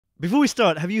Before we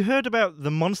start, have you heard about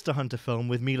the Monster Hunter film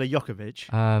with Mila Jovovich?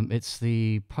 It's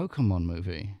the Pokemon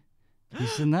movie.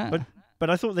 He's in that?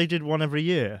 But I thought they did one every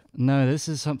year. No, this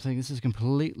is a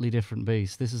completely different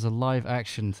beast. This is a live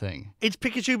action thing. It's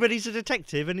Pikachu, but he's a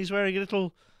detective and he's wearing a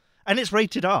little... And it's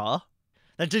rated R.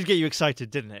 That did get you excited,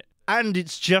 didn't it? And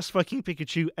it's just fucking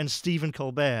Pikachu and Stephen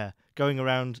Colbert going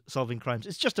around solving crimes.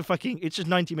 It's just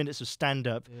 90 minutes of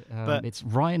stand-up. But It's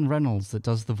Ryan Reynolds that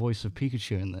does the voice of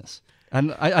Pikachu in this.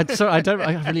 And I don't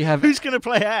really have... Who's going to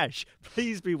play Ash?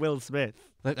 Please be Will Smith.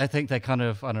 I think they're kind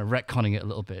of retconning it a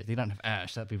little bit. They don't have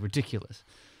Ash. That'd be ridiculous.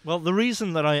 Well, the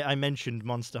reason that I mentioned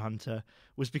Monster Hunter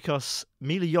was because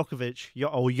Mila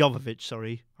Jovovich,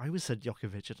 sorry. I always said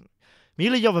Jokovic, didn't I?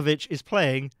 Mila Jovovich is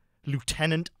playing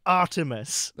Lieutenant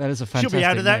Artemis. That is a fantastic She'll be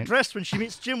out of that name. dress when she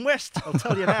meets Jim West, I'll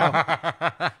tell you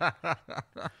now.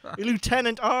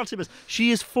 Lieutenant Artemis. She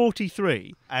is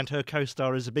 43, and her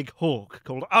co-star is a big hawk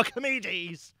called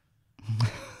Archimedes.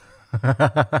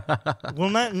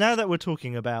 Well, now that we're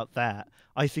talking about that,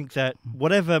 I think that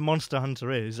whatever Monster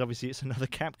Hunter is, obviously it's another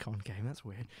Capcom game, that's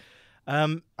weird.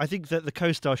 I think that the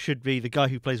co-star should be the guy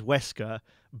who plays Wesker,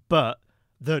 but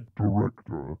the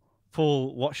director,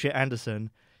 Paul Whatshit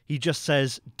Anderson, he just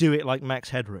says, do it like Max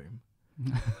Headroom.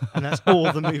 And that's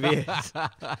all the movie is.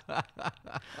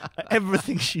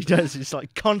 Everything she does is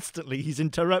like constantly he's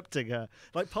interrupting her.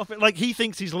 Like he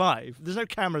thinks he's live. There's no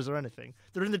cameras or anything.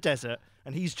 They're in the desert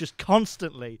and he's just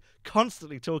constantly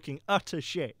talking utter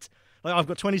shit. Like, I've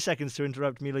got 20 seconds to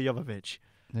interrupt Mila Jovovich.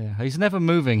 Yeah, he's never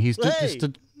moving. He's just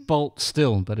a bolt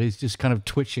still, but he's just kind of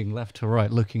twitching left to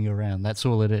right, looking around. That's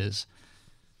all it is.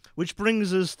 Which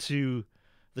brings us to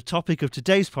the topic of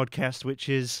today's podcast, which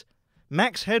is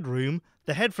Max Headroom,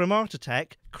 the head from Art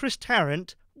Attack, Chris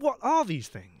Tarrant. What are these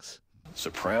things?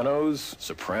 Sopranos,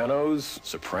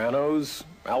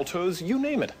 altos, you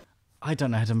name it. I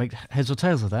don't know how to make heads or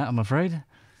tails of that, I'm afraid.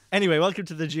 Anyway, welcome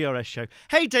to the GRS show.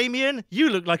 Hey, Damien, you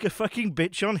look like a fucking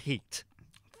bitch on Heat.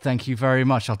 Thank you very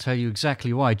much. I'll tell you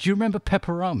exactly why. Do you remember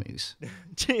Pepperamis?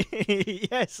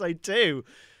 Yes, I do.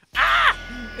 Ah!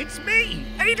 It's me,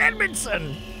 Aid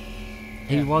Edmondson!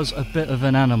 He was a bit of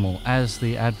an animal, as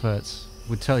the adverts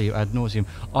would tell you ad nauseum.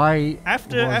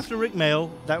 After Rick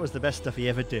Mail, that was the best stuff he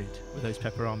ever did with those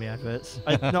Pepperami adverts.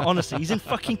 No, honestly, he's in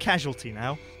fucking Casualty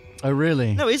now. Oh,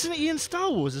 really? No, isn't he in Star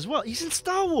Wars as well? He's in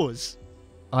Star Wars.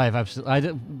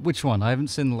 Which one? I haven't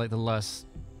seen the last...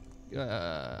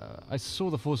 I saw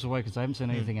The Force Awakens. I haven't seen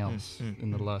anything else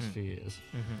in the last few years.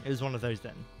 It was one of those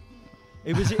then.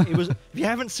 It was. If you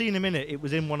haven't seen him in it, it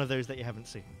was in one of those that you haven't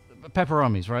seen.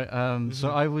 Pepperamis, right?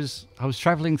 So I was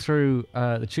traveling through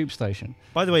the tube station.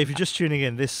 By the way, if you're just tuning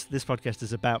in, this podcast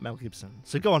is about Mel Gibson.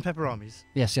 So go on, Pepperamis.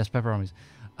 Yes, Pepperamis.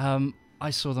 I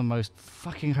saw the most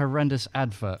fucking horrendous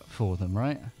advert for them,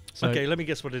 right? So, okay, let me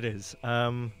guess what it is.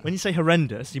 When you say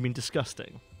horrendous, you mean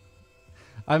disgusting?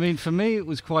 I mean, for me, it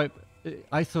was quite...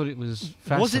 I thought it was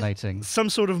fascinating. Was it some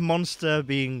sort of monster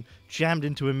being jammed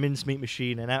into a mincemeat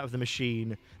machine and out of the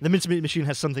machine? The mincemeat machine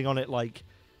has something on it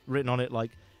written on it like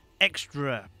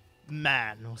extra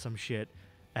man or some shit,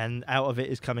 and out of it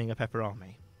is coming a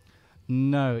pepperami.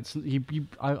 No, it's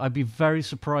I'd be very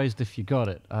surprised if you got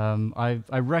it. I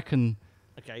reckon.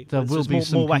 Okay, there will be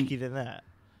more wacky than that.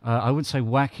 I wouldn't say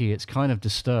wacky. It's kind of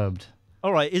disturbed.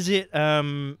 All right, is it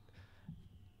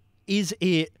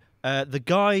the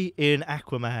guy in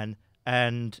Aquaman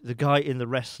and the guy in The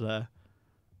Wrestler,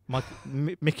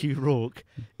 Mickey Rourke?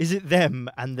 Is it them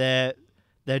and they're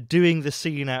doing the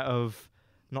scene out of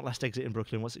not Last Exit in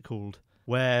Brooklyn? What's it called?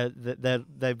 Where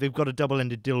they've got a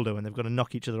double-ended dildo and they've got to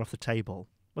knock each other off the table.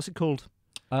 What's it called?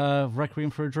 Requiem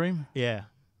for a Dream. Yeah,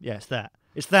 it's that.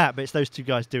 It's that, but it's those two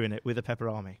guys doing it with a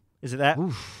pepperami. Is it that?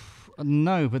 Oof.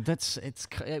 No, but it's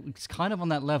kind of on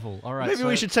that level. All right. Maybe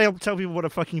we should tell people what a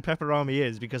fucking pepperami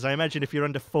is, because I imagine if you're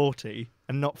under 40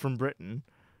 and not from Britain,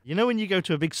 you know when you go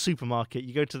to a big supermarket,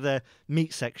 you go to their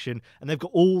meat section and they've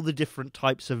got all the different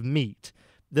types of meat.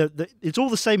 It's all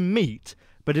the same meat,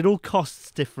 but it all costs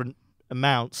different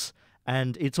amounts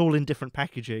and it's all in different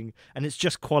packaging and it's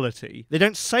just quality. They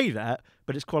don't say that,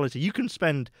 but it's quality. You can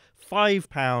spend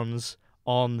 £5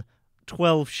 on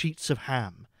 12 sheets of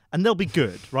ham. And they'll be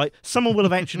good, right? Someone will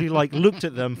have actually looked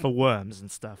at them for worms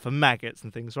and stuff, for maggots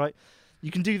and things, right?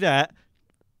 You can do that,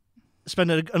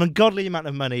 spend an ungodly amount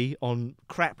of money on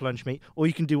crap lunch meat, or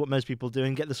you can do what most people do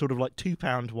and get the sort of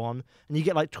 £2 one, and you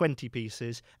get 20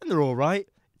 pieces, and they're all right.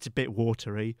 It's a bit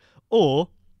watery. Or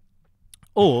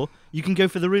you can go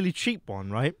for the really cheap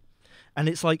one, right? And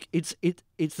it's it's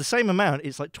the same amount.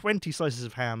 It's 20 slices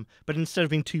of ham, but instead of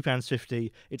being £2.50,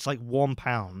 it's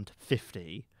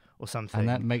 £1.50. or something. And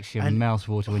that makes your mouth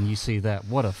water when you see that.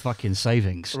 What a fucking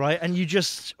savings. Right, and you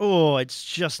just, it's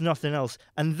just nothing else.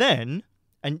 And then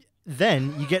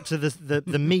you get to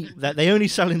the meat that they only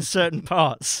sell in certain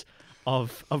parts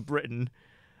of Britain,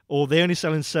 or they only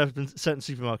sell in certain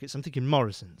supermarkets. I'm thinking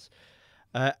Morrison's.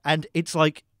 And it's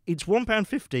like, it's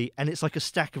 £1.50, and it's like a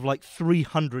stack of like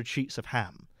 300 sheets of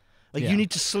ham. Like, you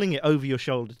need to sling it over your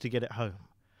shoulder to get it home.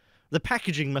 The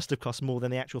packaging must have cost more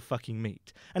than the actual fucking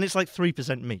meat. And it's like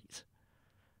 3% meat.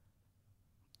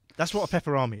 That's what a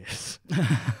pepperami is.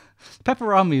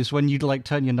 Pepperami is when you like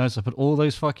turn your nose up at all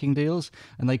those fucking deals,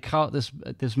 and they cart this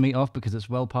meat off because it's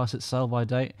well past its sell-by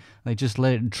date. They just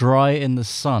let it dry in the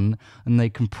sun, and they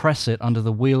compress it under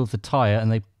the wheel of the tire,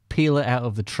 and they peel it out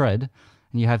of the tread,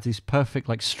 and you have these perfect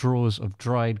like straws of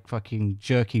dried fucking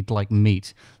jerky like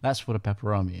meat. That's what a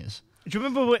pepperami is. Do you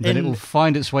remember then it will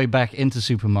find its way back into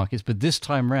supermarkets, but this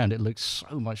time round it looks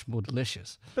so much more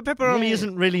delicious. But pepperami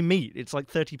isn't really meat. It's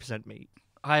like 30% meat.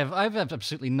 I have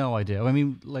absolutely no idea. I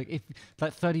mean, like if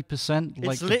like 30%,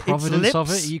 like the It's providence lips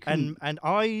of it, you can and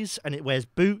eyes, and it wears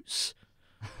boots.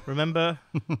 Remember?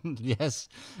 Yes,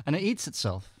 and it eats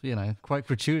itself, quite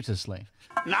gratuitously.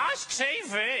 Nice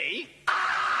TV.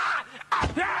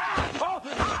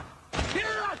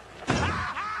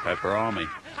 Pepperami.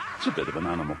 It's a bit of an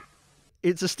animal.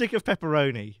 It's a stick of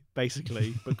pepperoni,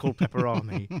 basically, but called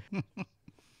pepperami.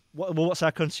 What's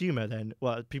our consumer then?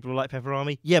 Well, people who like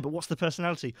pepperami? Yeah, but what's the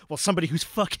personality? Well, somebody who's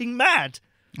fucking mad.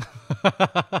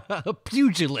 A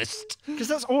pugilist. Because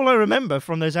that's all I remember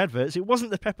from those adverts. It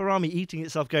wasn't the pepperami eating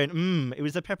itself going, It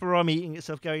was the pepperami eating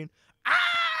itself going,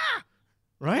 ah!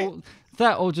 Right?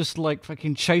 Or just like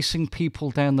fucking chasing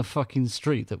people down the fucking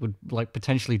street that would like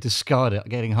potentially discard it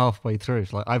getting halfway through.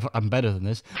 It's like, I'm better than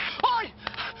this. Oi!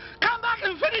 Come back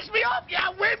and finish me off, you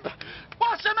wimp!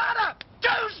 What's the matter?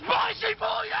 Too spicy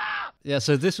for ya! Yeah,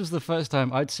 so this was the first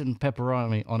time I'd seen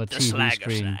pepperami on a TV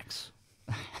screen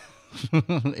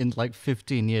in like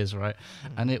 15 years, right?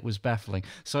 And it was baffling.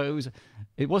 So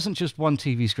it wasn't just one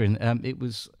TV screen.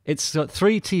 It's got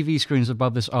 3 TV screens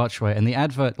above this archway, and the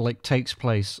advert like takes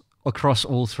place across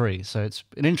all 3. So it's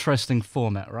an interesting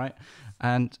format, right?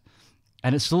 And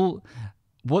it's all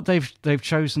what they've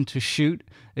chosen to shoot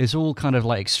is all kind of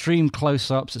like extreme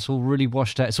close-ups. It's all really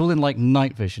washed out. It's all in like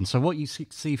night vision. So what you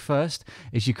see first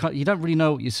is you don't really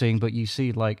know what you're seeing, but you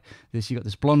see like this. You got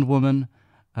this blonde woman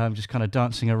just kind of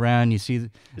dancing around. You see,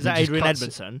 is that Adrian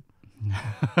Edmondson?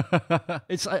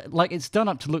 It's like it's done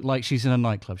up to look like she's in a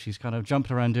nightclub. She's kind of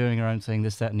jumping around doing her own thing,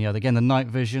 this, that, and the other. Again, the night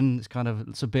vision.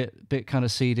 It's a bit kind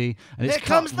of seedy. And Here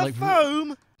comes the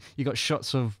foam. You got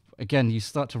shots of, again, you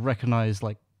start to recognize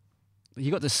like. You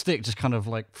got the stick just kind of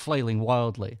like flailing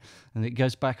wildly, and it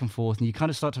goes back and forth, and you kind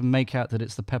of start to make out that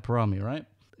it's the pepperami, right?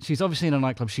 She's obviously in a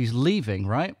nightclub. She's leaving,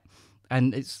 right?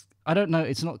 And I don't know.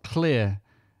 It's not clear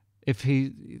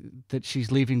that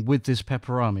she's leaving with this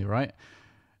pepperami, right?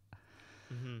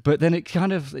 Mm-hmm. But then it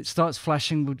starts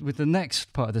flashing with the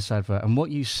next part of this advert, and what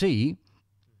you see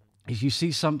is you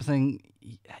see something.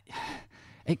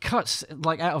 It cuts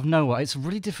like out of nowhere. It's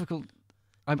really difficult.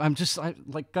 I'm just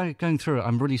going through it.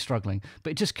 I'm really struggling, but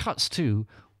it just cuts to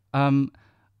a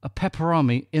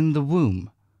pepperami in the womb,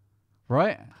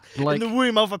 right? Like in the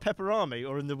womb of a pepperami,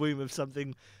 or in the womb of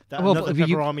something that another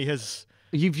pepperami has.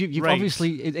 You've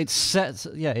obviously it's set.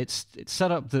 Yeah, it's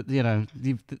set up that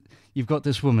you've got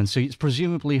this woman, so it's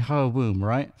presumably her womb,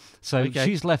 right? So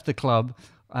she's left the club.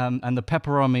 And the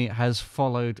pepperami has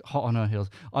followed hot on her heels,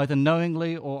 either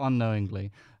knowingly or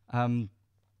unknowingly.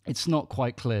 It's not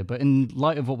quite clear, but in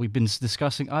light of what we've been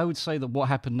discussing, I would say that what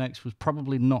happened next was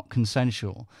probably not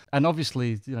consensual. And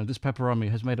obviously, this pepperami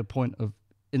has made a point of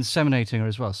inseminating her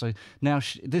as well. So now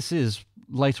this is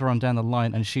later on down the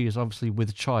line, and she is obviously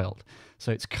with child.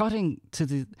 So it's cutting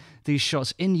to these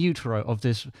shots in utero of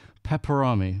this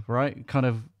pepperami, right? Kind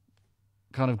of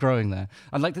growing there.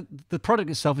 And like the product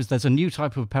itself there's a new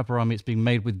type of pepperami. It's being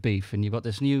made with beef, and you've got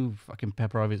this new fucking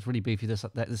pepperami. It's really beefy, this,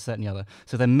 that, and the other.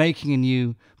 So they're making a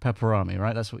new pepperami,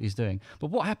 right? That's what he's doing.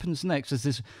 But what happens next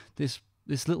is this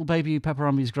little baby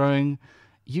pepperami is growing.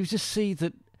 You just see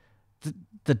that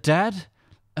the dad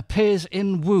appears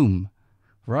in womb,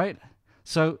 right?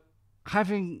 So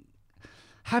having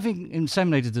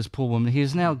inseminated this poor woman, he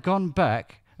has now gone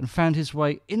back and found his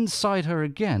way inside her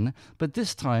again, but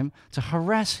this time to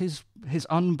harass his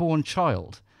unborn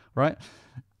child, right?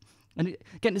 And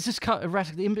again, it's just cut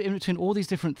erratically in between all these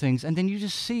different things, and then you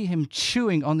just see him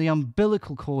chewing on the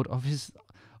umbilical cord of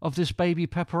this baby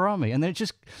pepperami, and then it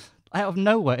just out of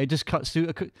nowhere it just cuts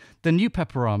to the new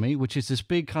pepperami, which is this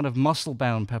big kind of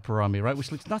muscle-bound pepperami, right?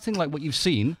 Which looks nothing like what you've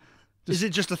seen Is it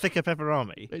just a thicker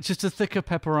pepperami? It's just a thicker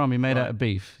pepperami made out of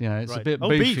beef. You know, it's a bit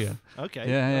beefier. beef. Okay.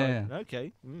 Yeah.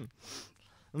 Okay.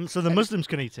 So the Muslims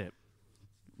can eat it.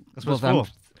 That's what it's for.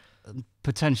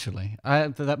 Potentially.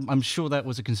 I'm sure that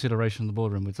was a consideration in the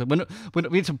boardroom. We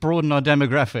need to broaden our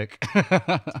demographic.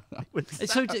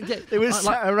 They were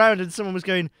sat around and someone was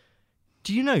going,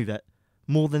 do you know that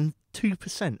more than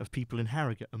 2% of people in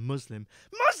Harrogate are Muslim?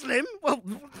 Muslim? Well,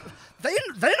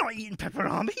 they're not eating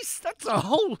pepperamis. That's a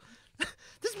whole...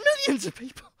 There's millions of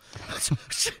people.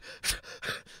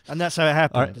 And that's how it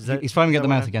happened. Right, he's foaming at the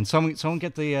mouth again. Someone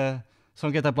get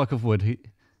that block of wood.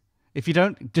 If you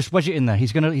don't, just wedge it in there.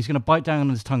 He's gonna bite down on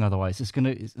his tongue. Otherwise, there's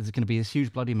gonna be this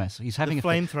huge bloody mess. He's having a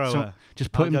flamethrower. So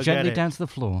just put him gently down to the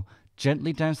floor.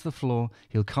 Gently down to the floor.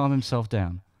 He'll calm himself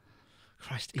down.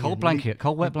 Christ, cold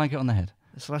wet blanket on the head.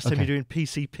 It's the last time you're doing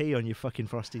PCP on your fucking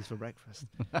Frosties for breakfast.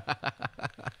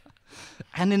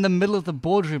 And in the middle of the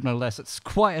boardroom, no less. It's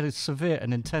quite a severe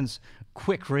and intense,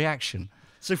 quick reaction.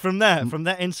 So from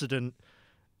that incident,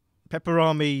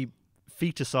 pepperami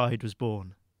feticide was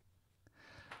born.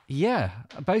 Yeah,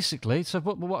 basically. So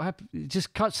what happened? It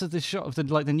just cuts to this shot of the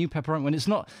new pepperoni when it's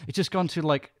not. It's just gone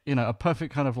to a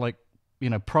perfect kind of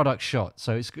product shot.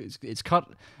 So it's cut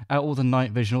out all the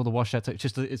night vision, all the washed out. It's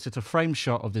just a frame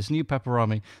shot of this new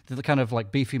pepperami, the kind of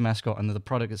beefy mascot, and the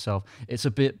product itself. It's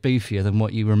a bit beefier than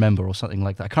what you remember, or something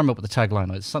like that. I can't remember what the tagline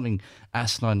was. It's something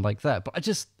asinine like that. But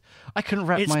I couldn't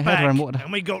wrap my head around what.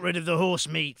 And we got rid of the horse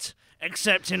meat,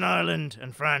 except in Ireland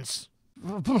and France.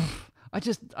 I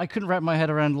couldn't wrap my head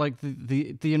around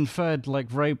the inferred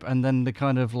rape and then the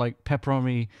kind of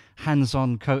pepperoni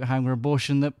hands-on coat hanger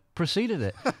abortion that preceded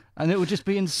it, and it would just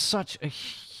be in such a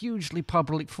hugely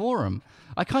public forum.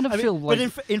 I feel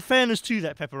like, but in fairness to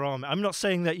that pepperami, I'm not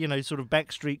saying that sort of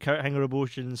backstreet coat hanger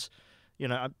abortions,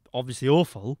 obviously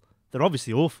awful. They're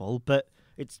obviously awful, but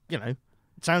it's it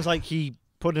sounds like he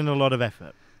put in a lot of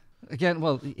effort. Again,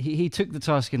 well, he took the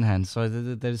task in hand, so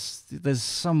there's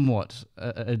somewhat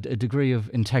a degree of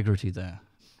integrity there.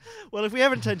 Well, if we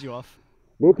haven't turned you off...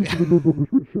 Welcome to the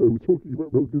Rockall-Schmidt show. We're talking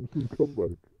about Mel Gibson's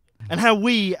comeback. And how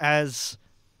we, as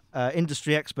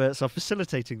industry experts, are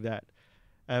facilitating that.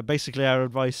 Basically, our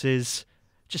advice is,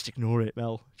 just ignore it,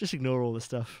 Mel. Just ignore all the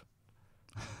stuff.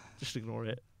 Just ignore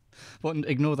it. What,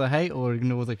 ignore the hate, or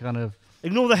ignore the kind of...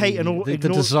 Ignore the hate and all... The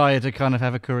desire to kind of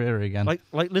have a career again.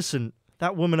 Listen...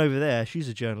 That woman over there, she's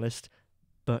a journalist,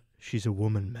 but she's a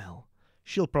woman, Mel.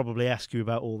 She'll probably ask you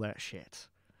about all that shit.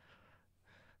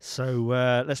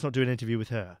 So let's not do an interview with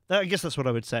her. I guess that's what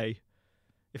I would say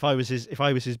if I was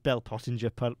his Bell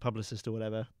Pottinger publicist or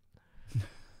whatever.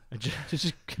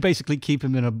 just basically keep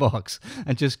him in a box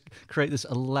and just create this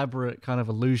elaborate kind of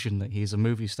illusion that he's a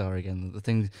movie star again. That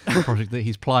the project that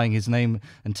he's plying his name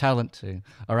and talent to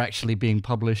are actually being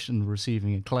published and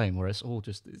receiving acclaim, where it's all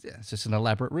it's just an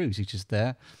elaborate ruse. He's just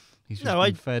there. He's just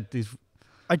being fed these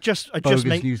bogus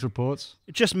news reports.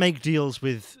 Just make deals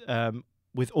with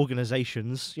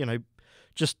organizations,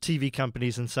 just TV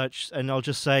companies and such, and I'll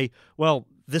just say, well,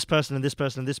 this person and this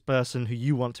person and this person who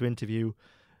you want to interview,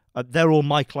 they're all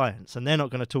my clients, and they're not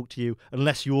going to talk to you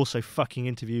unless you also fucking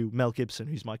interview Mel Gibson,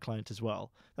 who's my client as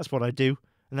well. That's what I do,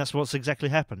 and that's what's exactly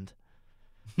happened.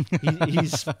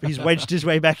 He's wedged his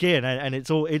way back in, and it's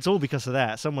all because of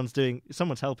that. Someone's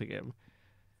helping him.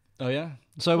 Oh yeah.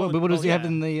 So what does he have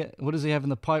in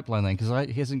the pipeline then? Because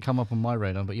he hasn't come up on my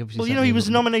radar. But he was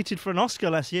nominated for an Oscar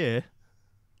last year.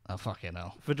 Oh fucking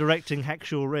hell! For directing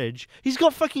Hacksaw Ridge. He's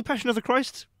got fucking Passion of the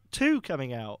Christ 2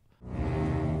 coming out.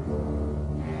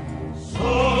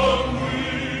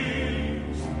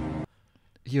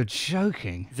 You're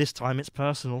joking. This time it's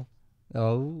personal.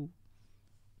 Oh.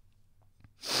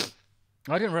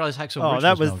 I didn't realise Hacksaw Ridge was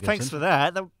Mel Gibson. Thanks for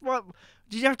that. What,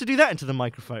 did you have to do that into the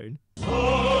microphone?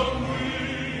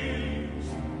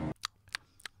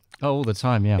 All the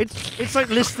time, yeah. It's like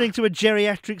listening to a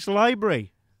geriatrics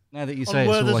library. Now that you say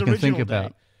it's all I can think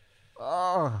about.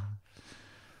 Oh.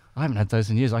 I haven't had those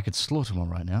in years. I could slaughter one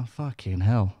right now. Fucking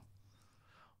hell.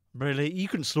 Really? You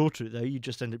couldn't slaughter it, though. You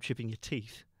just end up chipping your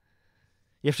teeth.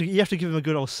 You have to give them a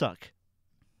good old suck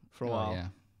for a while. Yeah.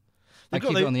 I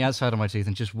keep it on the outside of my teeth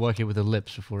and just work it with the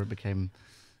lips before it became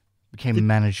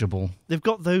manageable. They've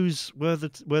got those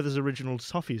Werther's original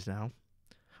toffees now.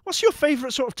 What's your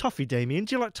favourite sort of toffee, Damien?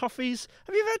 Do you like toffees?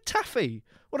 Have you ever had taffy?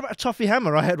 What about a toffee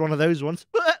hammer? I had one of those once.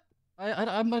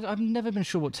 I've never been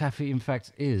sure what taffy in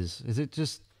fact is. Is it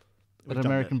just an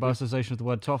American bastardization of the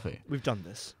word toffee? We've done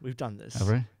this. Have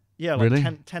we? Yeah, like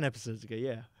really? 10 episodes ago,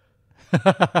 yeah.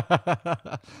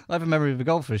 I have a memory of a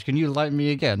goldfish. Can you enlighten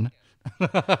me again?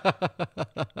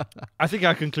 I think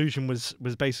our conclusion was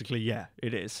basically, yeah,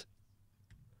 it is.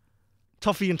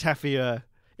 Toffee and taffy are...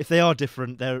 if they are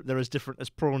different, they're as different as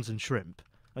prawns and shrimp.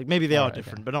 Like maybe they are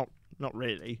different, but not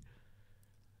really.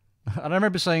 And I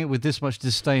remember saying it with this much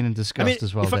disdain and disgust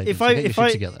as well. If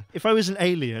I was an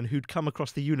alien who'd come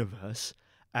across the universe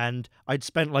and I'd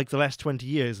spent like the last 20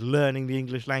 years learning the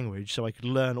English language so I could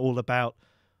learn all about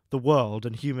the world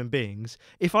and human beings,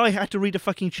 if I had to read a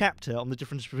fucking chapter on the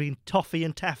difference between toffee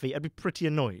and taffy, I'd be pretty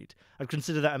annoyed. I'd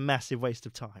consider that a massive waste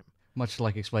of time. Much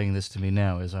like explaining this to me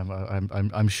now is,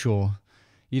 I'm sure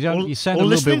you sound a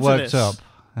little bit worked up.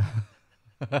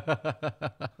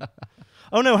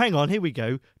 Oh no, hang on, here we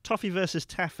go. Toffee versus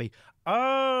taffy.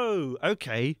 Oh,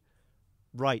 okay.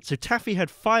 Right, so taffy had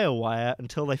firewire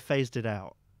until they phased it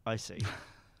out. I see.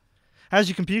 How's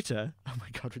your computer? Oh my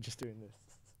god, we're just doing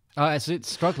this. It's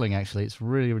struggling, actually. It's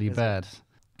really, really bad.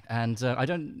 And I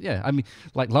mean,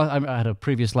 like I had a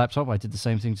previous laptop, I did the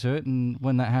same thing to it, and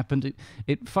when that happened,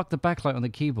 it fucked the backlight on the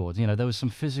keyboard. You know, there was some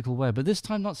physical wear, but this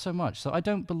time not so much. So I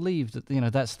don't believe that,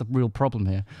 that's the real problem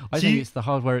here. I think it's the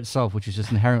hardware itself, which is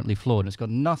just inherently flawed, and it's got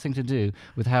nothing to do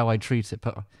with how I treat it,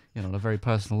 but, on a very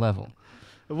personal level.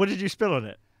 What did you spill on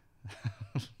it?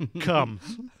 Come.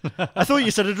 I thought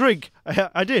you said a drink.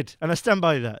 I did, and I stand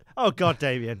by that. Oh, God,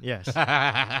 Damien, yes.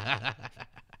 I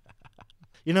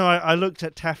looked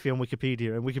at taffy on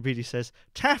Wikipedia, and Wikipedia says,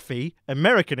 taffy,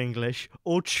 American English,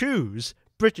 or choose,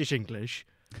 British English.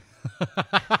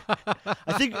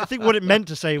 I think what it meant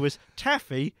to say was,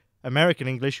 taffy, American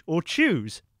English, or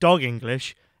choose, dog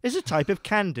English, is a type of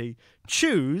candy.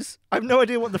 Choose? I have no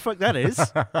idea what the fuck that is.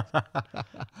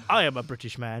 I am a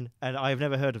British man, and I have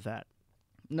never heard of that.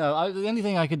 No, the only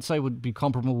thing I could say would be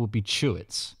comparable would be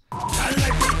Chewits.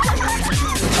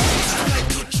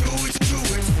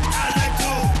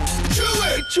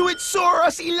 Chew it,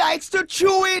 Soros, he likes to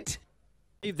chew it!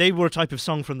 They were a type of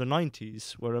song from the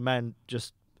 90s where a man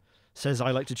just says,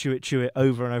 I like to chew it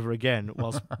over and over again,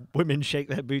 whilst women shake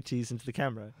their booties into the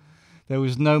camera. There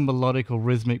was no melodic or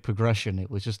rhythmic progression. It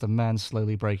was just a man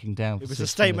slowly breaking down. It was a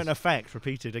statement of fact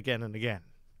repeated again and again.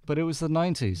 But it was the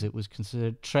 90s. It was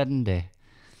considered trendy.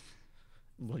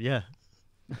 Well, yeah,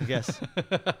 I guess.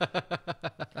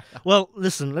 Well,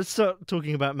 listen, let's start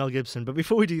talking about Mel Gibson. But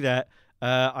before we do that,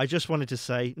 I just wanted to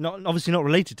say, obviously not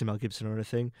related to Mel Gibson or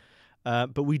anything,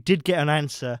 but we did get an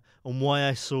answer on why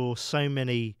I saw so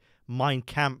many Mein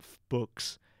Kampf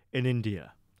books in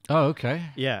India. Oh, okay.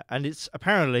 Yeah, and it's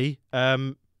apparently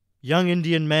young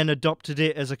Indian men adopted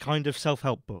it as a kind of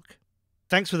self-help book.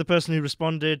 Thanks for the person who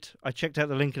responded. I checked out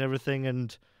the link and everything,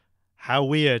 and how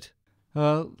weird.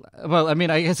 Well, I mean,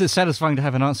 I guess it's satisfying to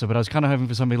have an answer, but I was kind of hoping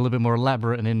for something a little bit more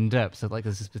elaborate and in-depth. Like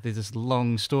there's this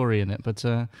long story in it, but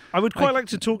I would quite like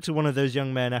to talk to one of those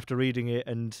young men after reading it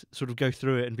and sort of go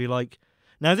through it and be like,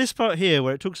 now this part here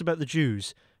where it talks about the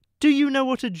Jews, do you know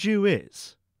what a Jew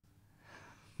is?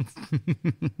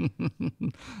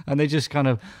 And they just kind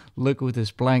of look with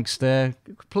this blank stare,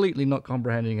 completely not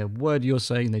comprehending a word you're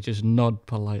saying. They just nod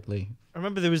politely. I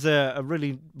remember there was a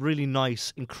really, really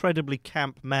nice, incredibly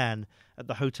camp man at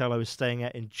the hotel I was staying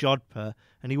at in Jodhpur,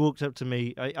 and he walked up to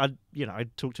me.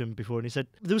 I'd talked to him before, and he said,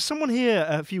 there was someone here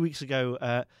a few weeks ago,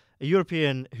 a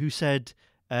European, who said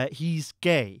he's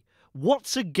gay.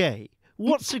 What's a gay?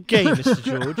 What's a gay, Mr.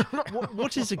 George?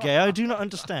 What is a gay? I do not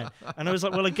understand. And I was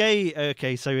like, well, a gay,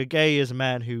 okay, so a gay is a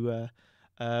man who,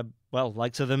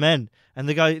 likes other men. And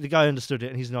the guy understood it,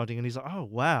 and he's nodding, and he's like, oh,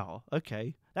 wow,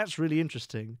 okay, that's really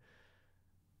interesting.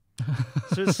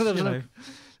 So it's,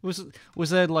 was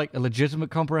there like a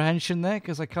legitimate comprehension there?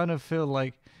 Because I kind of feel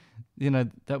like,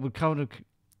 that would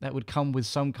come with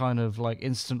some kind of like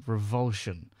instant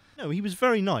revulsion. No, he was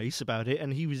very nice about it,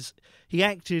 and he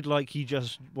acted like he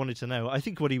just wanted to know. I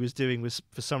think what he was doing was,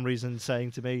 for some reason,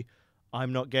 saying to me,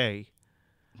 "I'm not gay."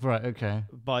 Right. Okay.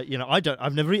 But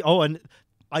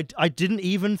I didn't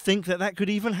even think that could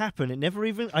even happen. I never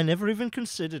even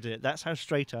considered it. That's how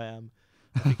straight I am.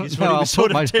 I'll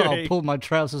pull my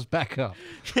trousers back up.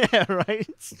 Yeah, right.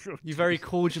 You very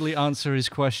cordially answer his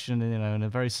question, in a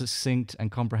very succinct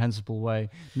and comprehensible way.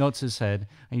 Nods his head,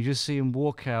 and you just see him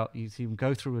walk out. You see him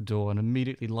go through a door and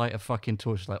immediately light a fucking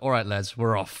torch. Like, all right, lads,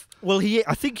 we're off. Well,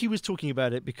 I think he was talking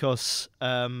about it because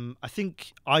I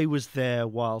think I was there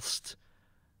whilst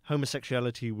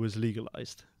homosexuality was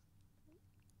legalized.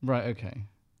 Right. Okay.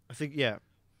 I think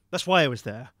that's why I was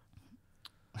there.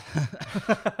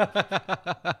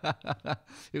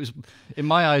 It was, in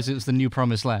my eyes, it was the new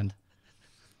promised land,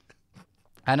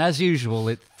 and as usual,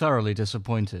 it thoroughly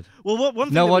disappointed. Well,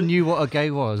 no one knew what a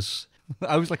gay was.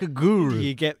 I was like a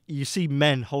guru. You see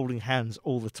men holding hands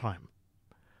all the time,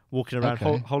 walking around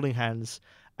holding hands,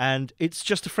 and it's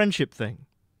just a friendship thing.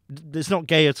 It's not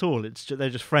gay at all. They're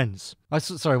just friends.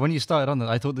 Sorry, when you started on that,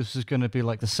 I thought this was going to be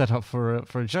like the setup for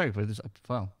a joke. But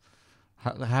wow,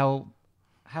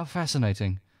 how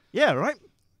fascinating. Yeah, right.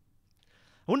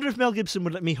 I wonder if Mel Gibson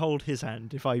would let me hold his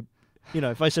hand if I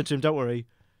said to him, "Don't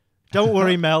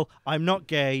worry, Mel. I'm not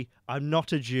gay. I'm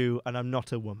not a Jew, and I'm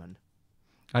not a woman."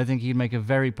 I think he'd make a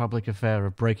very public affair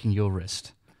of breaking your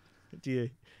wrist. Do you?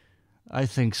 I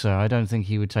think so. I don't think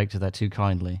he would take to that too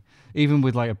kindly, even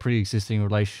with like a pre-existing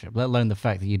relationship, let alone the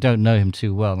fact that you don't know him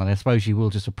too well. And I suppose you will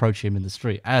just approach him in the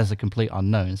street as a complete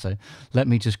unknown. So let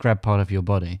me just grab part of your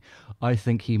body. I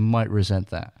think he might resent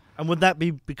that. And would that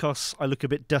be because I look a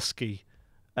bit dusky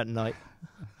at night?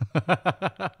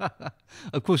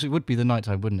 Of course, it would be the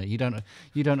nighttime, wouldn't it? You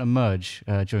don't emerge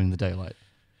during the daylight.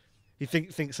 He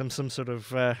thinks I'm some sort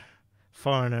of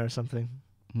foreigner or something.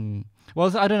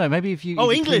 Well, I don't know. Maybe if you...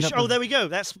 Oh, English! Oh, there we go.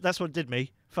 That's what did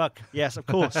me. Fuck. Yes, of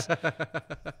course.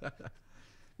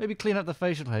 Maybe clean up the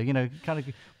facial hair, kind of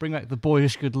bring back the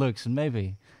boyish good looks, and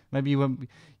maybe you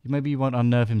won't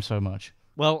unnerve him so much.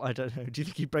 Well, I don't know. Do you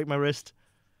think he'd break my wrist?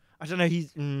 I don't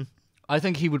know. I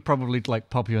think he would probably like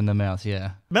pop you in the mouth,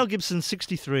 yeah. Mel Gibson's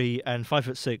 63 and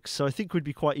 5'6", so I think we'd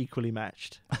be quite equally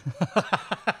matched.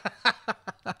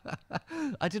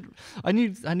 I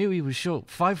knew he was short.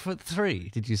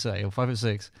 5'3", did you say, or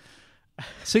 5'6"?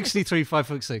 63,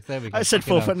 5'6". There we go. I said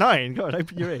 4'9". God,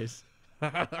 open your ears.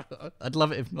 I'd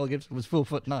love it if Mel Gibson was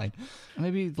 4'9".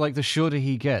 Maybe like the shorter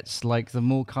he gets, like the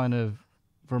more kind of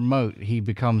remote he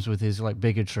becomes with his like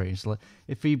bigotry. So, like,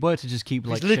 if he were to just keep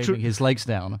like shaving his legs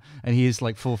down, and he is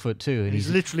like 4'2", and he's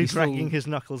literally dragging his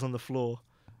knuckles on the floor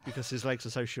because his legs are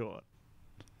so short.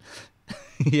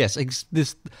 Yes,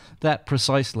 that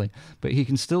precisely. But he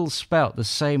can still spout the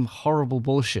same horrible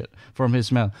bullshit from his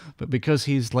mouth. But because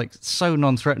he's like so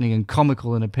non-threatening and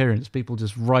comical in appearance, people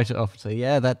just write it off and say,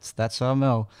 "Yeah, that's our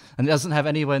Mel," and it doesn't have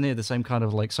anywhere near the same kind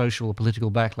of like social or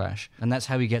political backlash. And that's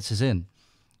how he gets us in.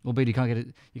 Albeit he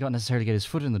can't necessarily get his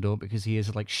foot in the door because he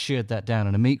has like sheared that down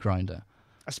in a meat grinder.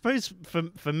 I suppose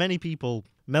for many people,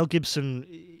 Mel Gibson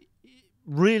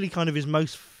really kind of is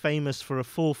most famous for a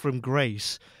fall from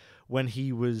grace when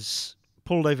he was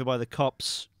pulled over by the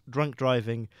cops, drunk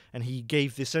driving, and he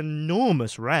gave this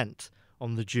enormous rant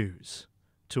on the Jews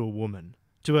to a woman,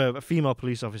 to a female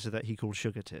police officer that he called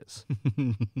Sugar Tits.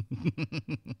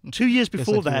 2 years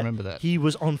before that, he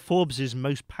was on Forbes'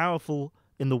 most powerful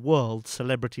in the world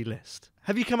celebrity list.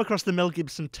 Have you come across the Mel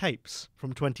Gibson tapes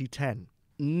from 2010?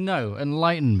 No,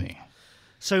 enlighten me.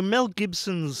 So Mel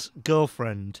Gibson's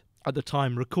girlfriend at the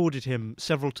time recorded him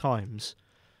several times,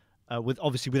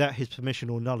 obviously without his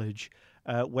permission or knowledge,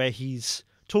 where he's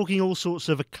talking all sorts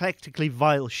of eclectically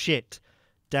vile shit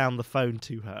down the phone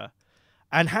to her.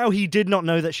 And how he did not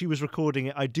know that she was recording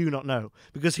it, I do not know.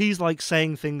 Because he's like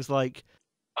saying things like,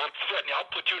 "I'm threatening, I'll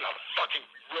put you in a fucking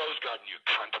rose garden, you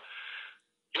cunt.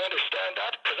 You understand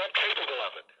that? Because I'm capable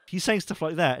of it." He's saying stuff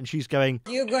like that, and she's going,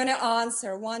 "You're gonna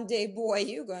answer. One day, boy,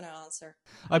 you're gonna answer."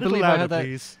 I believe I heard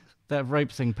that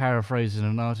rape thing paraphrased in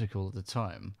an article at the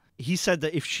time. He said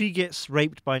that if she gets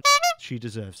raped by she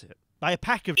deserves it. By a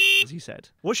pack of he said.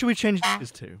 What should we change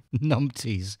this to?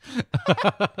 Numpties.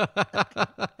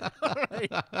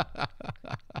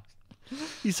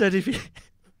 He said if he...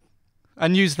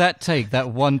 And use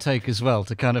that one take as well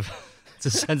to kind of... to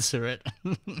censor it.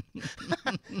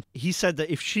 He said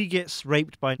that if she gets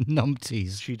raped by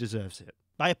numpties, she deserves it.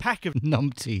 By a pack of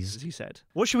numpties, he said.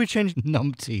 What should we change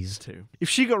numpties to? If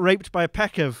she got raped by a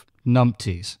pack of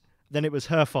numpties, then it was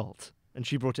her fault, and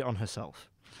she brought it on herself.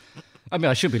 I mean,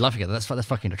 I should be laughing at that. That's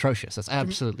fucking atrocious. That's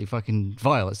absolutely fucking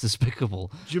vile. It's despicable.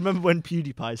 Do you remember when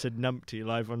PewDiePie said numpty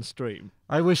live on stream?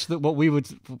 I wish that what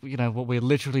we're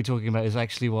literally talking about is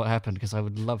actually what happened, because I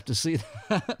would love to see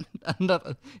that. And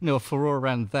a furore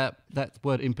around that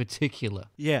word in particular.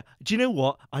 Yeah. Do you know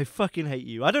what? I fucking hate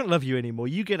you. I don't love you anymore.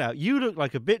 You get out. You look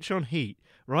like a bitch on heat,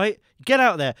 right? Get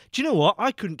out there. Do you know what?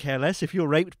 I couldn't care less if you're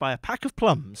raped by a pack of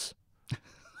plums.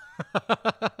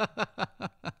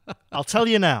 I'll tell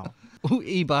you now.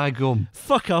 Ooh, by gum.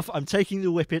 Fuck off, I'm taking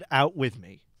the whippet out with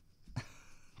me.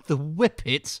 The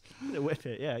whippet? The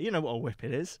whippet, yeah. You know what a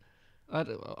whippet is.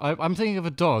 I'm thinking of a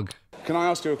dog. Can I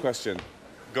ask you a question?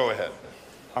 Go ahead.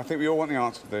 I think we all want the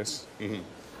answer to this. Mm-hmm.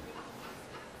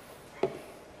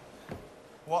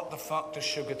 What the fuck does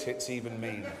sugar tits even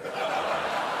mean?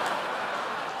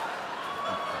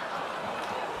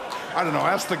 I don't know.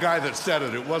 Ask the guy that said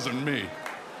it. It wasn't me.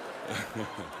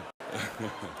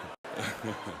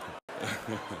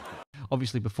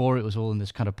 Obviously, before it was all in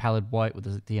this kind of pallid white with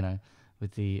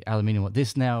the aluminium.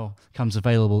 This now comes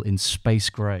available in space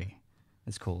grey.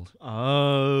 It's called.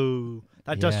 Oh,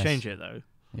 that does change it though.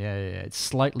 Yeah, it's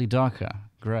slightly darker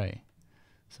grey.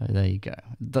 So there you go.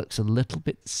 It looks a little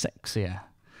bit sexier.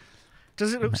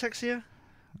 Does it look sexier?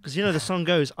 Because you know the song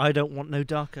goes, I don't want no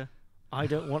darker. I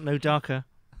don't want no darker.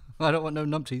 I don't want no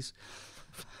numpties.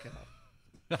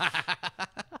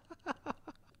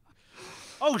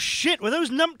 Oh shit, were those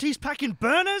numpties packing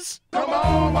burners? Come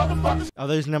on, motherfuckers! Are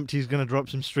those numpties going to drop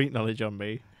some street knowledge on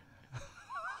me?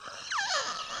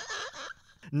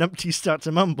 Numpties start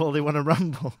to mumble, they want to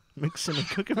rumble. Mix them and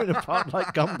cook them in a pot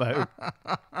like gumbo.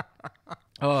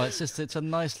 Oh, it's a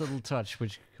nice little touch.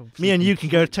 Which me and you can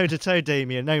go toe to toe,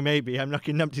 Damien. No, maybe I'm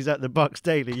knocking numpties out the box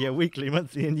daily, yeah, weekly,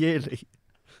 monthly, and yearly,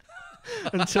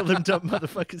 until them dumb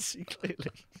motherfuckers see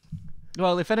clearly.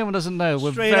 Well, if anyone doesn't know,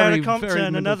 we're straight very, out of Compton, very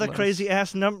another class. crazy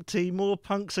ass numpty. More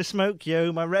punks I smoke,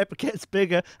 yo. My rep gets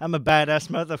bigger. I'm a badass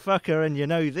motherfucker, and you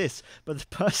know this. But the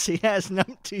pussy has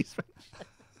numpties.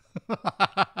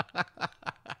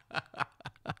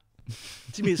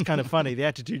 To me, it's kind of funny, the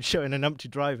attitude showing a numpty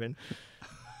driving.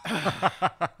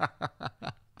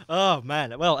 Oh,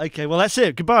 man. Well, okay. Well, that's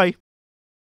it. Goodbye.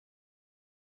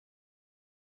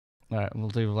 All right, we'll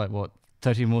do,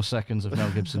 30 more seconds of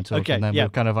Mel Gibson talk, Okay, and then yeah. we're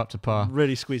kind of up to par.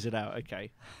 Really squeeze it out. Okay.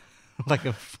 like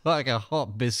a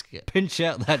hot biscuit. Pinch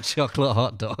out that chocolate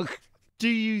hot dog. Do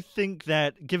you think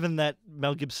that, given that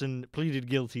Mel Gibson pleaded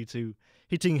guilty to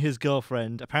hitting his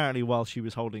girlfriend, apparently while she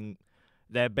was holding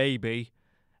their baby,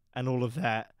 and all of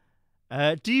that,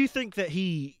 do you think that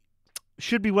he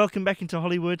should be welcomed back into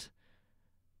Hollywood?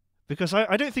 Because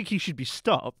I don't think he should be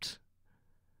stopped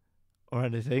or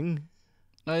anything.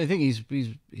 I think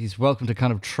he's welcome to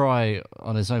kind of try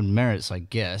on his own merits, I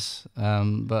guess.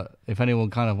 But if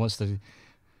anyone kind of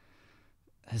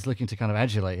is looking to kind of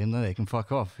adulate him, then they can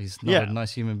fuck off. He's not a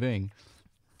nice human being.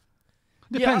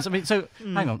 Depends. Yeah, I mean, so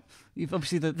hang on.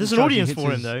 Obviously, there's an audience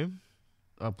for him, though.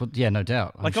 But yeah, no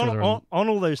doubt. Like on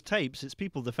all those tapes, it's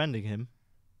people defending him.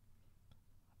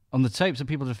 On the tapes, are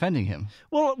people defending him?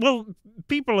 Well,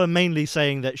 people are mainly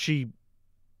saying that she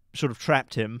sort of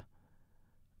trapped him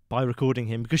by recording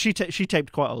him, because she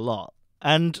taped quite a lot,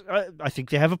 and I think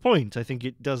they have a point. I think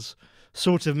it does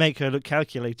sort of make her look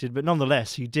calculated, but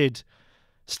nonetheless, he did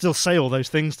still say all those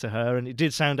things to her, and it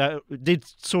did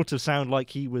sort of sound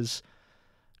like he was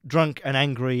drunk and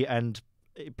angry, and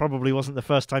it probably wasn't the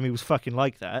first time he was fucking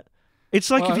like that. It's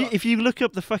like if you look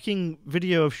up the fucking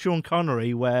video of Sean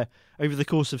Connery, where over the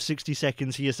course of 60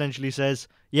 seconds he essentially says,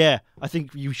 "Yeah, I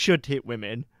think you should hit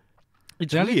women."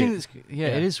 It's the only weird. thing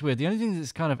it is weird. The only thing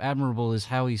that's kind of admirable is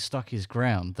how he stuck his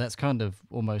ground. That's kind of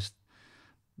almost,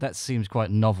 that seems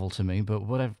quite novel to me. But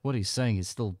what he's saying is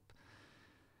still,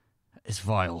 it's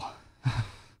vile.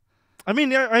 I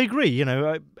mean, I agree. You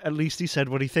know, at least he said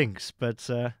what he thinks. But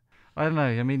I don't know.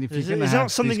 I mean, if is you're going to there have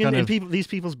not something in these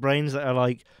people's brains that are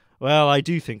like, well, I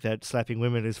do think that slapping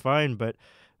women is fine, but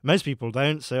most people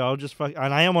don't. So I'll just fuck.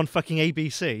 And I am on fucking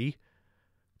ABC.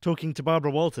 Talking to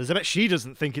Barbara Walters. I bet she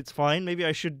doesn't think it's fine. Maybe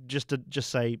I should just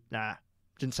say, nah,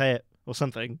 didn't say it, or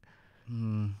something.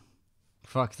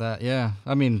 Fuck that, yeah.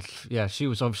 I mean, yeah, she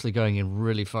was obviously going in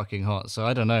really fucking hot, so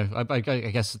I don't know. I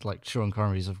guess, like, Sean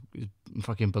Connery's a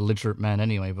fucking belligerent man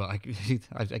anyway, but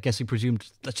I guess he presumed,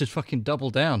 let's just fucking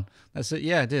double down. That's it,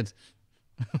 yeah, I did.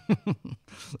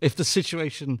 If the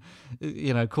situation,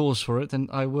 calls for it, then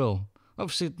I will.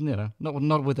 Obviously,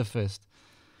 not with a fist.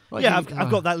 Like, yeah, I've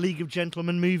got that League of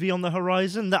Gentlemen movie on the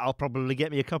horizon. That'll probably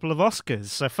get me a couple of Oscars.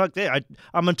 So fuck that.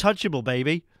 I'm untouchable,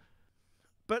 baby.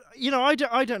 But, I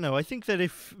don't know. I think that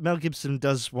if Mel Gibson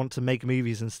does want to make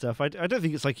movies and stuff, I don't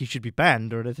think it's like he should be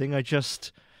banned or anything. I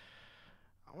don't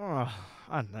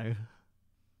know.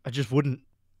 I just wouldn't.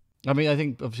 I mean, I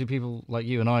think obviously people like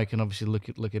you and I can obviously look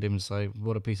at him and say,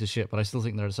 what a piece of shit. But I still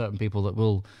think there are certain people that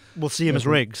will see him as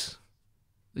Riggs.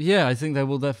 Yeah, I think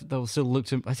they'll still look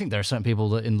to him. I think there are certain people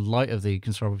that, in light of the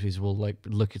controversies, will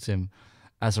look at him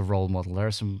as a role model. There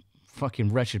are some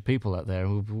fucking wretched people out there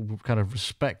who kind of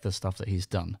respect the stuff that he's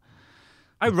done.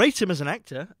 I rate him as an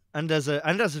actor and as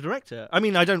a director. I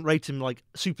mean, I don't rate him like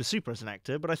super as an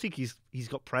actor, but I think he's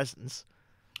got presence.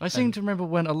 I seem to remember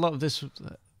when a lot of this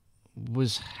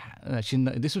was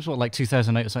actually, this was like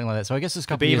 2008 or something like that. So I guess it's a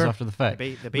couple of years after the fact.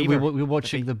 The Beaver. We were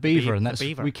watching the Beaver, and that's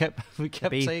Beaver. we kept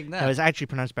saying that. No, it's actually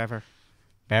pronounced Bever.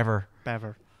 Beaver.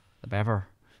 The Beaver.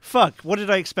 Fuck! What did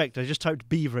I expect? I just typed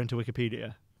Beaver into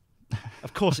Wikipedia.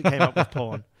 Of course, it came up with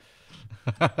porn.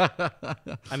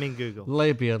 I mean Google.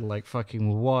 Labia like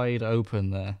fucking wide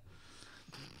open there.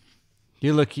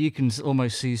 You can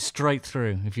almost see straight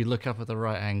through if you look up at the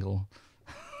right angle.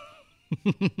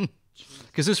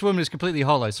 Because this woman is completely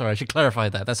hollow. Sorry, I should clarify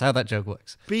that. That's how that joke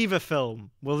works. Beaver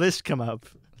film. Will this come up?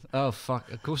 Oh,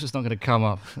 fuck. Of course it's not going to come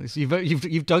up.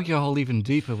 You've dug your hole even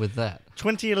deeper with that.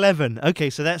 2011. Okay,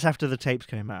 so that's after the tapes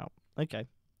came out. Okay.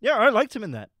 Yeah, I liked him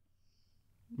in that.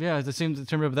 Yeah, I seem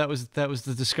to remember that was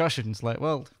the discussion. It's like,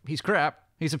 well, he's crap.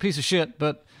 He's a piece of shit,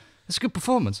 but it's a good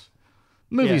performance.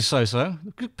 Movie's so-so.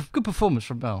 Good performance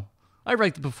from Mel. I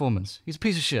rate the performance. He's a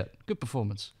piece of shit. Good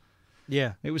performance.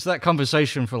 Yeah. It was that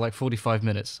conversation for like 45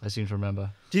 minutes, I seem to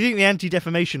remember. Do you think the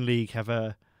Anti-Defamation League have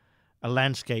a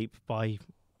landscape by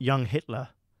young Hitler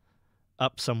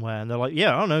up somewhere? And they're like,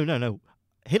 yeah, oh, no.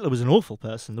 Hitler was an awful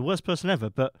person, the worst person ever,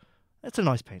 but that's a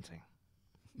nice painting.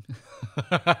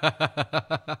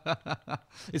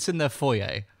 It's in their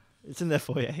foyer. It's in their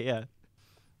foyer, yeah.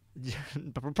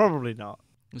 Probably not.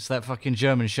 It's that fucking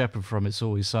German Shepherd from It's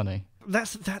Always Sunny.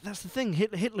 That's the thing.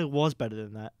 Hitler was better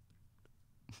than that.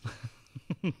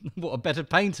 What, a better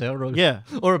painter,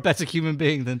 or a better human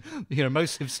being than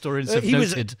most historians have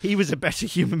noted. He was a better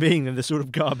human being than the sort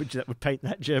of garbage that would paint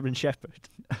that German Shepherd.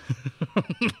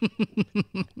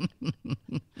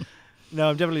 No,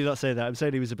 I'm definitely not saying that. I'm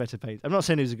saying he was a better painter. I'm not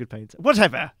saying he was a good painter.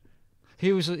 Whatever.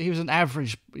 He was an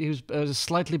average. He was a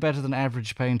slightly better than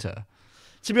average painter.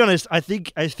 To be honest, I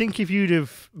think if you'd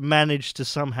have managed to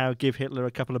somehow give Hitler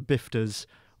a couple of bifters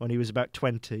when he was about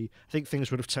 20, I think things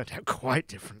would have turned out quite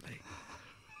differently.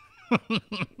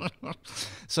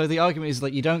 So the argument is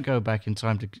that you don't go back in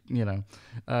time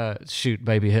to, shoot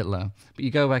baby Hitler, but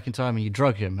you go back in time and you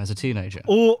drug him as a teenager.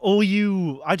 Or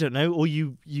you, I don't know, or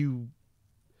you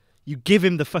give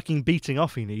him the fucking beating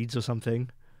off he needs or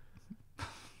something.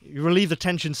 You relieve the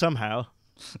tension somehow.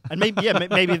 And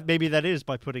maybe that is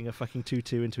by putting a fucking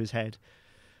 2-2 into his head.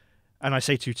 And I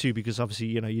say 2-2 because obviously,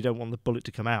 you don't want the bullet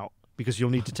to come out because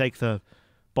you'll need to take the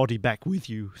body back with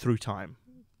you through time.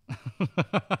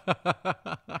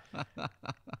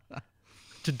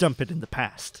 To dump it in the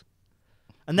past.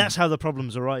 And that's how the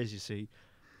problems arise, you see.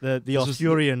 The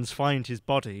Arthurians find his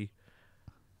body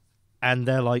and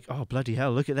they're like, oh, bloody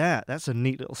hell, look at that. That's a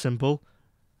neat little symbol.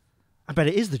 I bet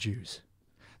it is the Jews.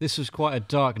 This was quite a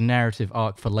dark narrative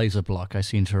arc for Laser Block, I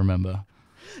seem to remember.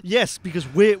 Yes, because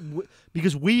we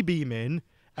beam in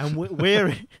and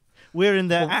we're in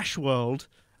their ash world,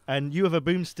 and you have a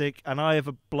boomstick and I have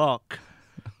a block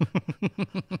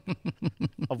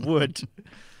of wood.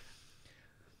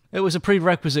 It was a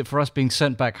prerequisite for us being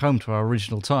sent back home to our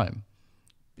original time.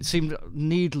 It seemed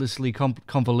needlessly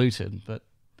convoluted, but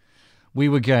we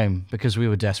were game because we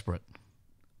were desperate.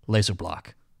 Laser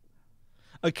Block.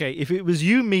 Okay, if it was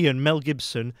you, me, and Mel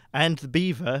Gibson, and the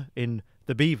Beaver in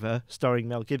The Beaver, starring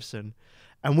Mel Gibson,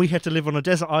 and we had to live on a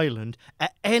desert island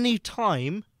at any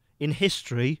time in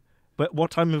history, but what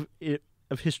time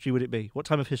of history would it be? What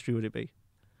time of history would it be?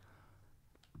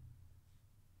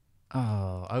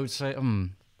 Oh, I would say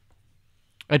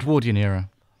Edwardian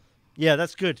era. Yeah,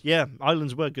 that's good. Yeah,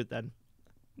 islands were good then.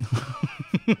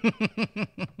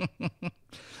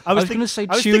 I was going to say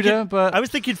Tudor, but I was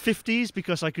thinking 50s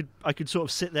because I could sort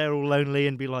of sit there all lonely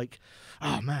and be like,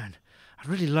 oh man, I'd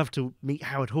really love to meet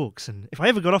Howard Hawks, and if I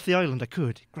ever got off the island, I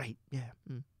could. Great, yeah.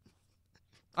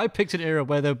 I picked an era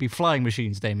where there would be flying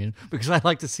machines, Damien, because I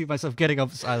like to see myself getting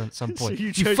off this island at some point. So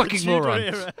you fucking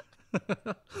moron.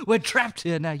 We're trapped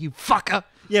here now, you fucker.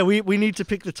 Yeah, we need to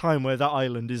pick the time where that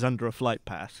island is under a flight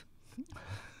path.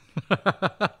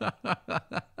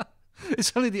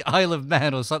 It's only the Isle of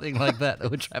Man or something like that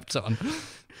we're trapped on.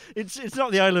 It's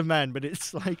not the Isle of Man, but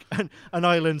it's like an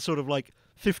island sort of like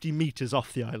 50 meters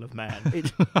off the Isle of Man.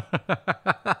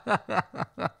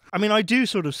 I mean, I do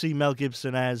sort of see Mel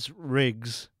Gibson as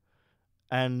Riggs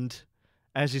and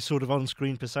as his sort of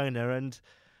on-screen persona, and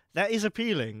that is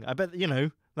appealing. I bet,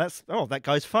 that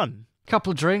guy's fun.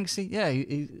 Couple of drinks,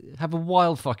 have a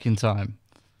wild fucking time.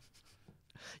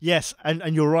 Yes,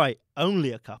 and you're right,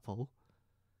 only a couple.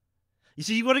 You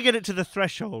see, you've got to get it to the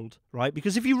threshold, right?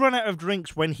 Because if you run out of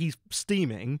drinks when he's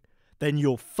steaming, then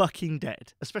you're fucking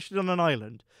dead, especially on an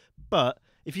island. But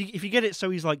if you get it so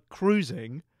he's like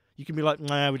cruising, you can be like,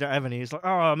 nah, we don't have any. He's like,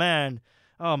 oh man,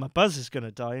 my buzz is going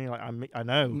to die. And you're like, I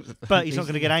know, but he's not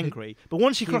going to get angry. But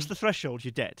once you cross the threshold,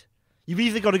 you're dead. You've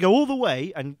either got to go all the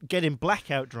way and get him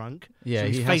blackout drunk. Yeah, so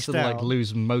he's he face has to down. like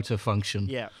lose motor function.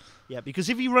 Yeah, because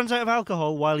if he runs out of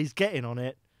alcohol while he's getting on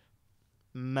it,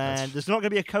 man, there's not going to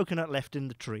be a coconut left in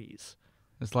the trees.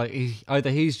 It's like either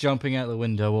he's jumping out the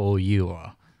window or you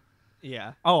are.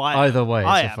 Yeah. Oh, either way,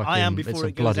 I am before it's a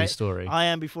it goes bloody story. I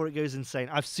am before it goes insane.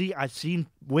 I've seen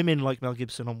women like Mel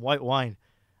Gibson on white wine.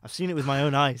 I've seen it with my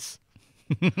own eyes.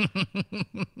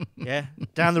 Yeah,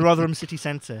 down the Rotherham city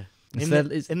centre. In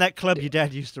that club your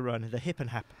dad used to run, the Hip and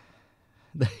Happer.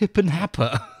 The Hip and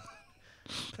Happer?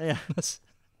 Yeah.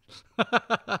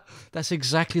 That's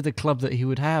exactly the club that he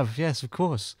would have. Yes, of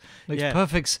course. Makes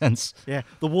perfect sense. Yeah,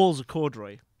 the walls are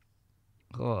corduroy.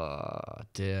 Oh,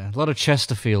 dear. A lot of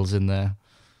Chesterfields in there.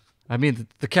 I mean,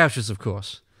 the couches, of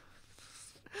course.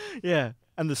 Yeah,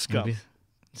 and the scum. Maybe.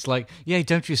 It's like, yeah,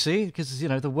 don't you see? Because, the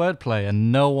wordplay,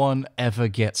 and no one ever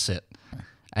gets it.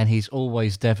 And he's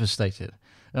always devastated.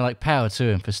 And, power to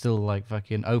him for still,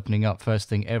 fucking opening up first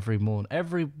thing every morning.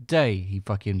 Every day he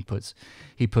fucking puts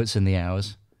in the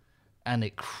hours. And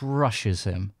it crushes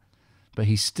him. But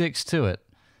he sticks to it.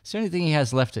 It's the only thing he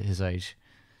has left at his age.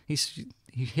 He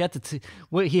had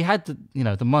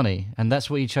the money, and that's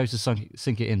what he chose to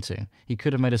sink it into. He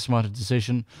could have made a smarter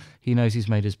decision. He knows he's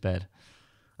made his bed.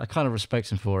 I kind of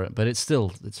respect him for it, but it's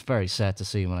very sad to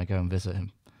see when I go and visit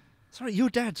him. Sorry, your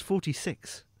dad's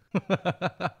 46.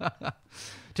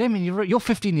 Damien, you're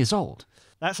 15 years old.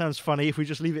 That sounds funny if we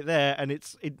just leave it there, and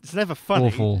it's never funny.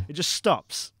 Awful. It just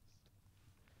stops.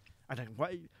 I don't.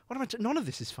 What am I? None of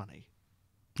this is funny.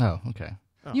 Oh, okay.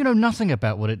 Oh. You know nothing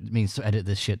about what it means to edit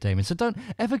this shit, Damien, so don't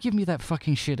ever give me that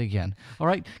fucking shit again. All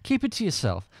right? Keep it to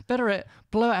yourself. Better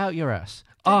blow it out your ass.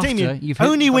 After Damien, you've hit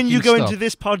only when you go stop. into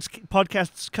this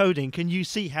podcast's coding can you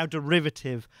see how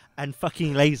derivative and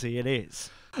fucking lazy it is.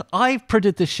 I've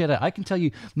printed this shit out. I can tell you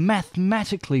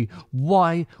mathematically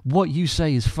why what you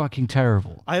say is fucking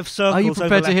terrible. I have circles Are you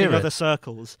prepared to hear overlapping it? other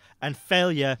circles, and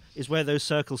failure is where those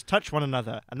circles touch one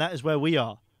another, and that is where we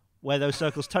are, where those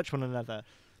circles touch one another.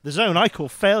 The zone I call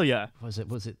failure. Was it?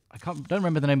 I don't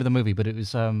remember the name of the movie, but it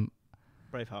was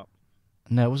Braveheart.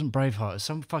 No, it wasn't Braveheart. It was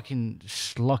some fucking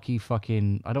schlocky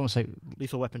fucking. I don't want to say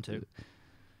Lethal Weapon 2.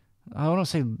 I want to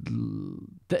say.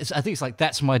 I think it's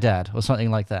That's My Dad or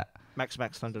something like that. Max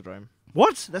Thunderdome.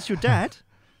 What? That's your dad?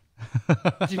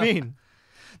 What do you mean?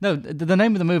 No, the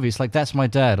name of the movie is That's My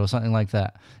Dad or something like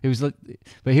that. It was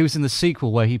but he was in the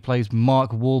sequel where he plays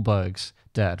Mark Wahlberg's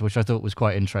dad, which I thought was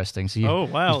quite interesting. So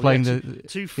wow, he's playing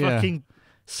two fucking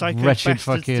psycho wretched bastards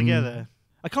fucking together.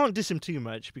 I can't diss him too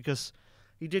much because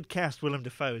he did cast Willem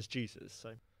Dafoe as Jesus.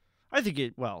 So I think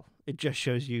it just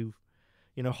shows you,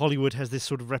 Hollywood has this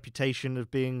sort of reputation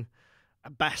of being a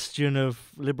bastion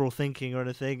of liberal thinking or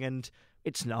anything, and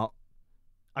it's not.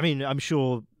 I mean, I'm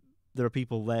sure there are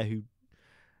people there who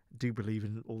do believe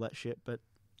in all that shit, but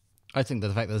I think that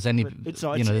the fact that there's any, it's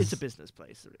not. It's a business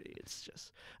place, really. It's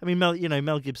just. I mean,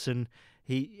 Mel Gibson.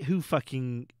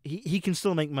 He can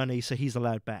still make money, so he's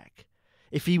allowed back.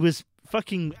 If he was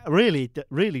fucking really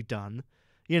done,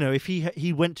 if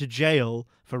he went to jail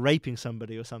for raping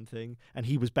somebody or something, and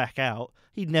he was back out,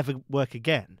 he'd never work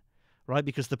again. Right,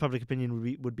 because the public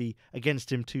opinion would be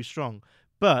against him too strong.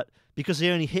 But because he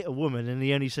only hit a woman and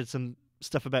he only said some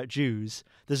stuff about Jews,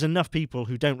 there's enough people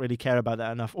who don't really care about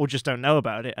that enough, or just don't know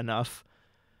about it enough,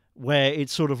 where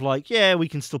it's sort of we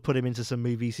can still put him into some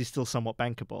movies. He's still somewhat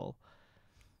bankable.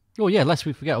 Well, yeah, lest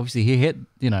we forget. Obviously, he hit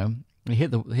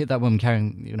that woman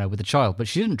carrying with the child, but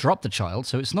she didn't drop the child,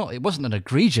 so it wasn't an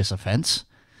egregious offence.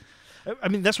 I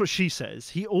mean, that's what she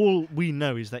says. All we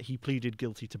know is that he pleaded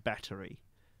guilty to battery.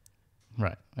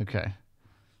 Right, okay.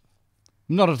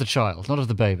 Not of the child, not of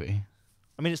the baby.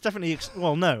 I mean, it's definitely...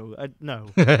 no.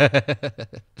 No,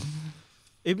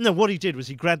 what he did was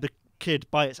he grabbed the kid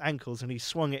by its ankles and he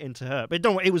swung it into her. But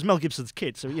it was Mel Gibson's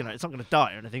kid, so, it's not going to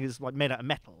die or anything. It's made out of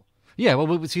metal. Yeah,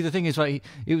 well, see, the thing is,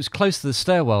 it was close to the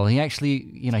stairwell, and he actually,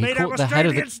 he caught the head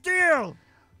of the... steel!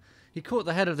 He caught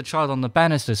the head of the child on the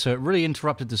banister, so it really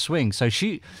interrupted the swing. So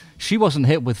she wasn't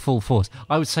hit with full force.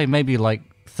 I would say maybe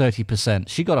 30%.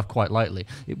 She got off quite lightly.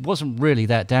 It wasn't really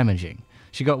that damaging.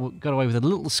 She got away with a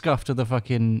little scuff to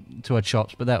her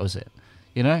chops, but that was it.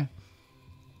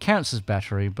 Counts as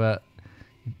battery, but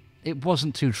it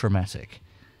wasn't too traumatic.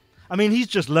 I mean, he's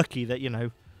just lucky that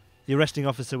the arresting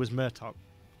officer was Murtaugh,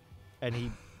 and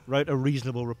he wrote a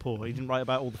reasonable report. He didn't write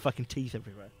about all the fucking teeth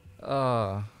everywhere.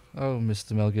 Oh,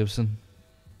 Mr. Mel Gibson.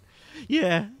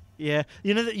 Yeah.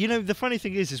 The funny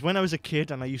thing is when I was a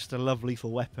kid and I used to love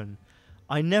Lethal Weapon,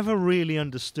 I never really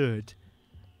understood.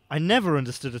 I never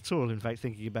understood at all, in fact,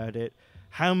 thinking about it,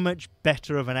 how much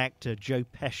better of an actor Joe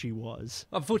Pesci was.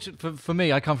 Unfortunately, for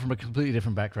me, I come from a completely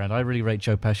different background. I really rate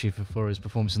Joe Pesci for his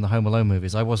performance in the Home Alone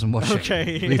movies. I wasn't watching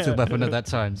Lethal Weapon at that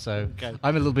time, so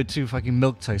I'm a little bit too fucking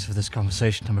milquetoast for this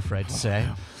conversation, I'm afraid to say.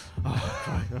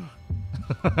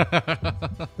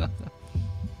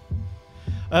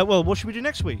 Well, what should we do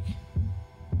next week?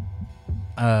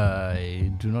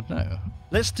 I do not know.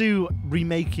 Let's do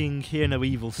remaking Hear No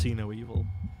Evil, See No Evil.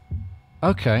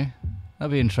 Okay.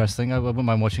 That'd be interesting. I wouldn't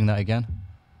mind watching that again.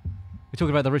 We're talking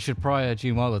about the Richard Pryor,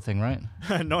 Gene Wilder thing, right?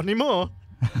 Not anymore.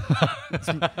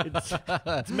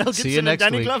 it's Mel Gibson and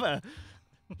Danny Glover.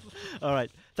 All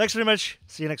right. Thanks very much.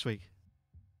 See you next week.